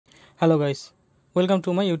Hello guys, welcome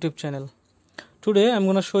to my YouTube channel. Today I'm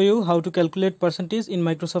gonna show you how to calculate percentage in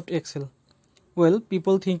Microsoft Excel. Well,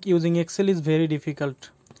 people think using Excel is very difficult,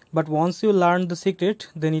 but once you learn the secret,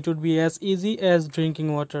 then it would be as easy as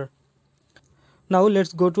drinking water. Now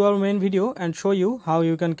let's go to our main video and show you how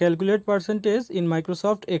you can calculate percentage in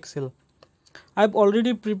Microsoft Excel. I've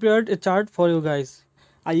already prepared a chart for you guys.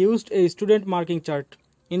 I used a student marking chart.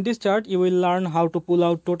 In this chart, you will learn how to pull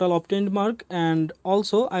out total obtained mark, and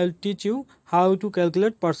also I'll teach you how to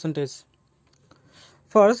calculate percentage.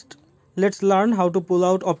 First, let's learn how to pull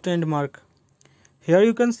out obtained mark. Here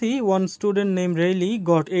you can see one student named Rayleigh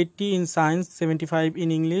got 80 in science, 75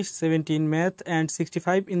 in English, 70 in math and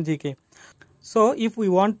 65 in GK. So if we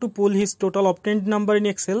want to pull his total obtained number in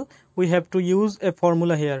Excel, we have to use a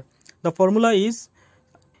formula here. The formula is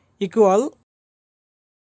equal,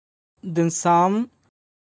 then sum,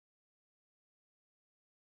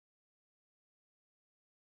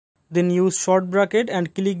 then use short bracket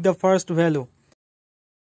and click the first value,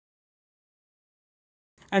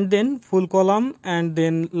 and then full column and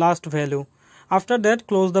then last value. After that,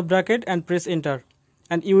 close the bracket and press enter,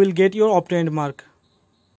 and you will get your obtained mark.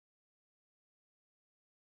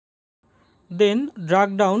 Then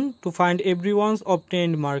drag down to find everyone's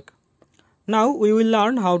obtained mark. Now we will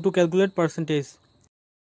learn how to calculate percentage.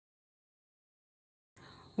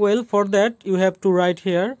 Well, for that you have to write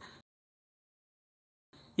here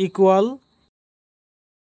equal,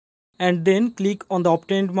 and then click on the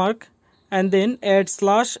obtained mark, and then add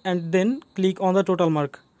slash and then click on the total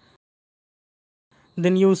mark.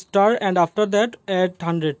 Then use star and after that add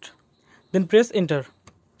 100. Then press enter.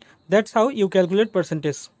 That's how you calculate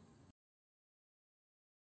percentage.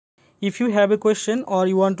 If you have a question or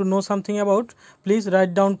you want to know something about, please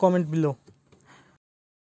write down comment below.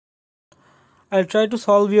 I'll try to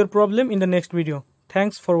solve your problem in the next video.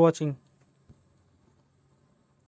 Thanks for watching.